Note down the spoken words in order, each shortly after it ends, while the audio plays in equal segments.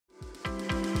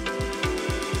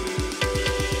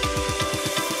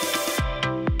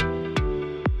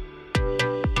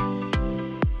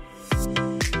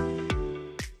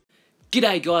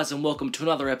G'day guys and welcome to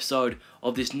another episode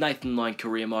of this Nathan Lyon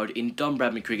career mode in Don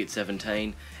Bradman Cricket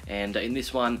 17, and in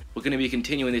this one we're going to be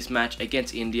continuing this match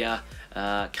against India.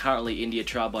 Currently India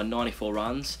trail by 94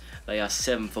 runs, they are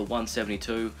 7 for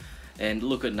 172, and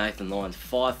look at Nathan Lyon,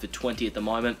 5 for 20 at the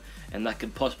moment, and that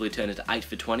could possibly turn into 8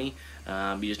 for 20, you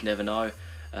just never know.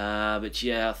 But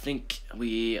yeah, I think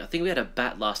we had a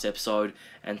bat last episode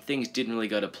and things didn't really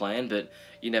go to plan, but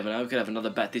you never know, we could have another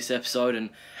bat this episode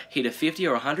and hit a 50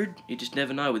 or 100, you just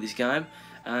never know with this game.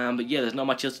 But yeah, there's not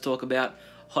much else to talk about.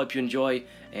 Hope you enjoy,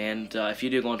 and if you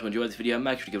do want to enjoy this video,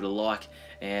 make sure to give it a like,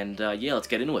 and yeah, let's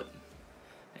get into it.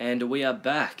 And we are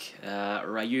back.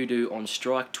 Rayudu on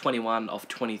strike, 21 off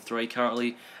 23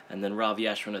 currently, and then Ravi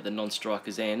Ashwin at the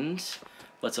non-striker's end.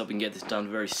 Let's hope we can get this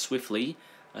done very swiftly.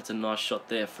 That's a nice shot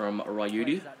there from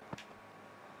Rayudu.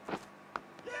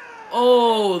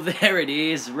 Oh, there it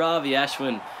is. Ravi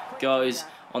Ashwin goes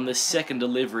on the second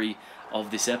delivery of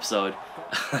this episode.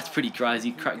 That's pretty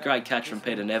crazy. Great catch from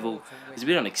Peter Neville. It was a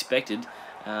bit unexpected.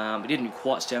 It didn't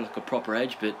quite sound like a proper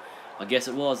edge, but I guess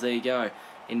it was. There you go.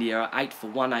 India are 8 for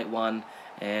 181,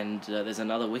 and there's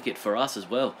another wicket for us as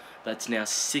well. That's now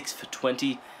 6 for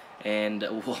 20, and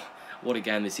what a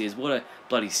game this is. What a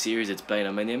bloody series it's been.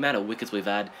 I mean, the amount of wickets we've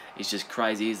had is just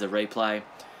crazy. Here's the replay.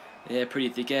 Yeah, pretty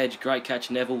thick edge. Great catch,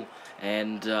 Neville.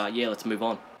 And yeah, let's move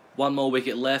on. One more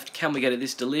wicket left. Can we get at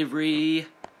this delivery?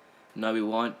 No, we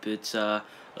won't. But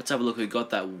let's have a look who got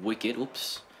that wicket.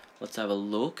 Oops. Let's have a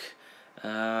look.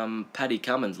 Paddy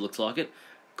Cummins looks like it.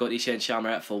 Got Ishant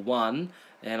Sharma out for 1.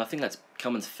 And I think that's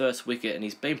Cummins' first wicket. And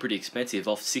he's been pretty expensive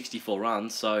off 64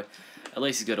 runs. So at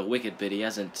least he's got a wicket, but he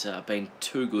hasn't been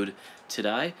too good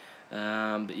today.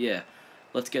 But yeah,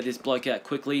 let's get this bloke out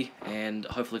quickly, and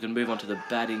hopefully we can move on to the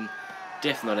batting.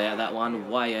 Definitely not out that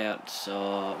one, way out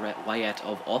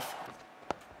of off.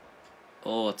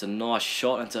 Oh, it's a nice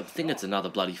shot. I think it's another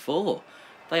bloody 4.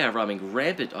 They are roaming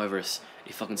rampant over us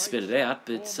if I can spit it out,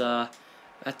 but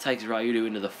that takes Rayudu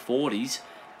into the 40s.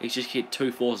 He's just hit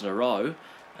 2 4s in a row.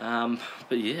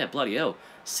 But yeah, bloody hell,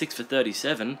 6 for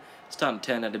 37. Starting to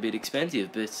turn out a bit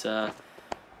expensive, but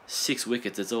 6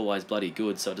 wickets, it's always bloody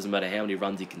good, so it doesn't matter how many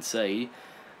runs you can see.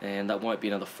 And that won't be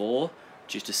another 4,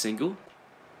 just a single.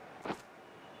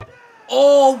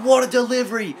 Oh, what a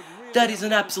delivery! That is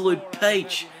an absolute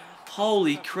peach.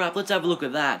 Holy crap, let's have a look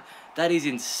at that. That is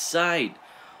insane.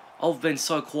 I've been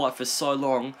so quiet for so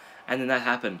long, and then that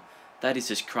happened. That is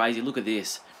just crazy. Look at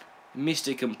this. Missed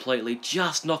it completely,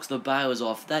 just knocks the bailers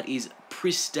off. That is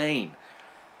pristine.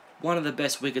 One of the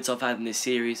best wickets I've had in this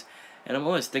series, and I'm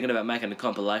always thinking about making a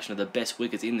compilation of the best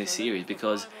wickets in this series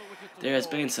because there has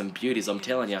been some beauties, I'm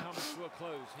telling you.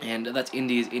 And that's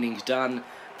India's innings done.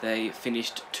 They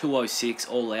finished 206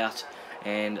 all out,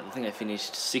 and I think they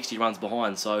finished 60 runs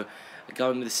behind. So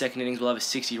going into the second innings, we'll have a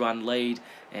 60-run lead,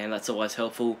 and that's always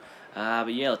helpful.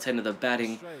 But yeah, let's head into the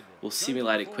batting. We'll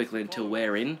simulate it quickly until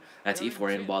we're in. That's if we're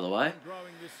in, by the way.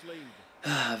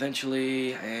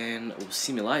 Eventually, and we'll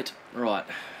simulate. Right,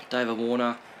 David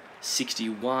Warner,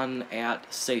 61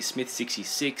 out. C. Smith,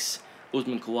 66.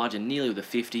 Usman Khawaja nearly with a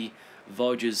 50.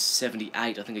 Voges,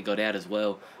 78. I think it got out as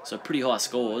well. So pretty high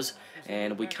scores,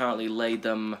 and we currently lead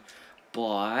them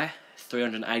by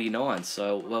 389.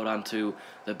 So well done to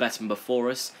the batsman before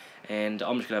us. And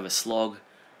I'm just going to have a slog.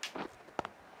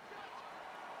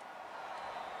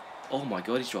 Oh my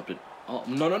god, he's dropped it. Oh,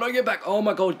 no, get back. Oh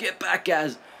my god, get back,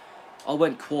 Gaz. I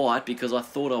went quiet because I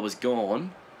thought I was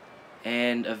gone,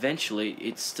 and eventually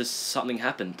it's just something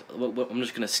happened. I'm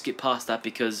just going to skip past that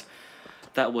because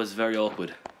that was very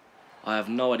awkward. I have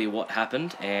no idea what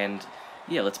happened, and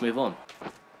yeah, let's move on.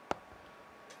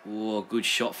 Oh, good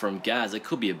shot from Gaz. It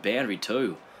could be a boundary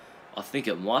too. I think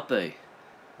it might be.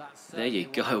 There you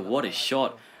go. What a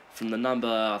shot from the number,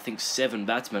 I think, 7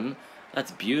 batsman.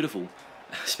 That's beautiful,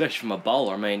 especially from a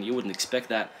bowler. I mean, you wouldn't expect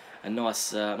that. A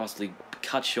nice, nicely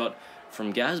cut shot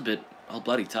from Gaz, but I'll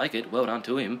bloody take it. Well done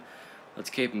to him. Let's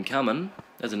keep him coming.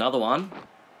 There's another one.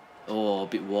 Oh, a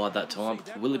bit wide that time.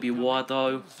 Will it be wide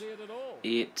though?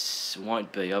 It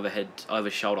won't be. Over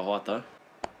shoulder height though.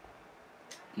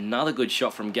 Another good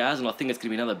shot from Gaz, and I think it's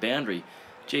going to be another boundary.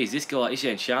 Geez, this guy,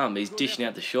 Ishant Sharma, he's dishing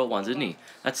out the short ones, isn't he?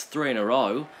 That's 3 in a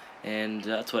row, and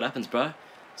that's what happens, bro.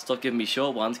 Stop giving me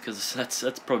short ones, because that's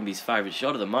probably his favourite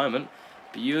shot at the moment.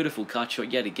 Beautiful cut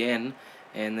shot yet again,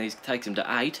 and he takes him to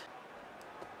 8.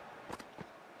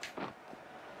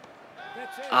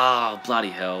 Ah, bloody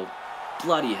hell.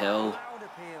 Bloody hell.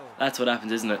 That's what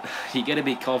happens, isn't it? You get a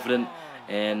bit confident,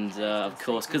 and of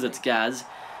course, because it's Gaz,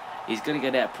 he's going to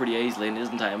get out pretty easily, and it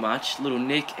doesn't take much. Little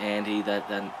nick, and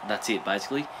that's it,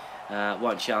 basically.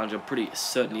 Won't challenge him. Pretty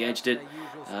certain he edged it.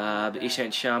 But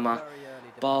Ishant Sharma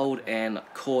bowled and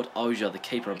caught Oja, the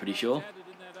keeper, I'm pretty sure.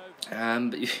 But,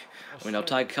 I mean, I'll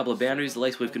take a couple of boundaries. At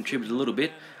least we've contributed a little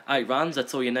bit. 8 runs,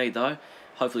 that's all you need though.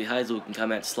 Hopefully Hazel can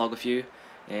come out and slog a few.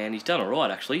 And he's done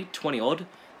alright actually, 20 odd.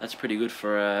 That's pretty good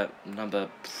for a number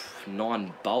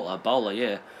 9 bowler,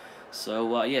 yeah.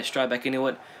 So yeah, straight back into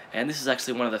it. And this is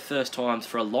actually one of the first times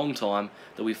for a long time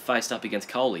that we've faced up against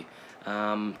Coley.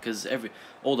 Because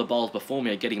all the bowlers before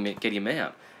me are getting him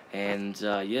out. And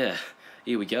yeah,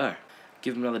 here we go.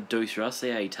 Give him another deuce for us, see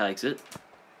how he takes it.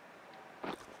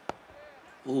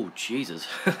 Oh, Jesus.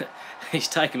 He's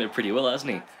taken it pretty well,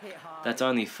 hasn't he? That's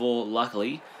only 4,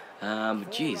 luckily.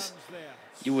 Jeez,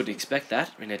 you wouldn't expect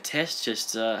that in a test,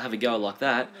 just have a go like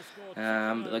that.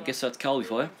 But I guess that's Coley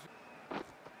for you.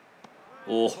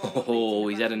 Oh,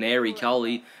 he's had an airy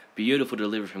Coley. Beautiful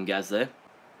delivery from Gaz there.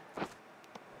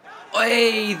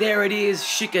 Hey, there it is,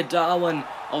 Shikhar Dhawan.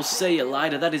 I'll see you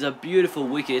later. That is a beautiful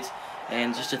wicket,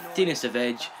 and just the thinnest of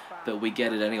edge, but we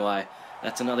get it anyway.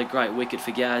 That's another great wicket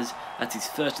for Gaz. That's his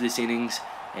first of this innings,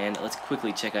 and let's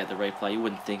quickly check out the replay. You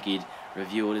wouldn't think he'd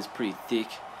review it. It's pretty thick,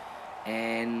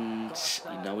 and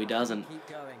no, he doesn't.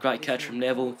 Great catch from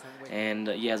Neville, and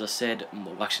yeah, as I said,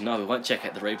 well, actually no, we won't check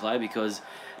out the replay because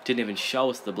it didn't even show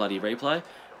us the bloody replay.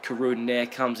 Karun Nair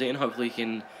comes in. Hopefully he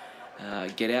can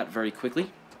get out very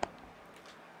quickly.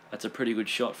 That's a pretty good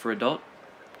shot for a dot.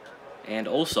 And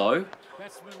also,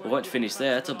 we won't finish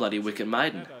there. That's a bloody wicket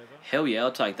maiden. Hell yeah,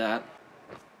 I'll take that.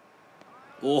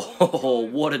 Oh,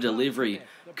 what a delivery.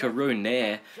 Karun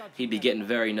Nair. He'd be getting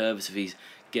very nervous if he's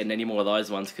getting any more of those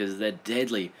ones because they're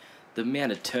deadly. The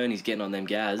amount of turn he's getting on them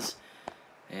Gaz.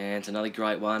 And it's another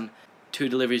great one. 2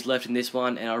 deliveries left in this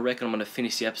one, and I reckon I'm going to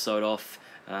finish the episode off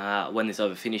when this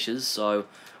over finishes. So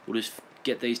we'll just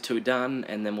get these 2 done,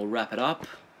 and then we'll wrap it up.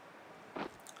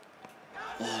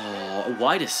 Oh,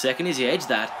 wait a second, has he edged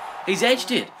that? He's edged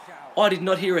it! I did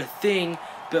not hear a thing,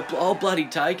 but I'll bloody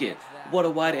take it. What a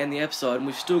way to end the episode, and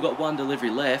we've still got 1 delivery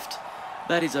left.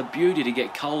 That is a beauty to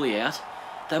get Coley out.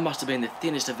 That must have been the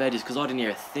thinnest of edges, because I didn't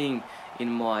hear a thing in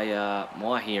my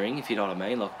my hearing, if you know what I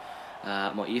mean,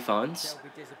 like my earphones.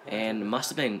 And it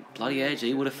must have been bloody edge,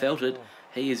 he would have felt it.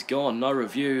 He is gone, no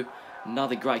review.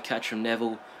 Another great catch from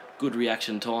Neville, good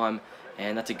reaction time.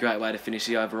 And that's a great way to finish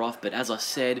the over off. But as I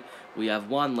said, we have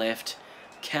 1 left.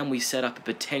 Can we set up a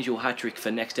potential hat-trick for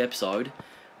next episode?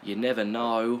 You never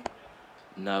know.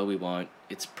 No, we won't.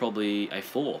 It's probably a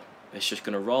 4. It's just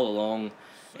going to roll along.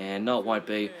 And no, it won't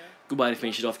be. Good way to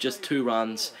finish it off. Just 2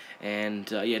 runs.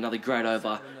 And yeah, another great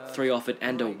over. 3 off it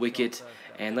and a wicket.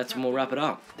 And that's when we'll wrap it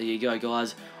up. There you go,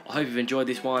 guys. I hope you've enjoyed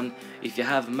this one. If you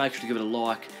have, make sure to give it a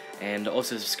like. And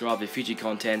also subscribe to future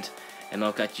content. And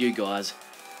I'll catch you guys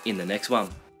in the next one.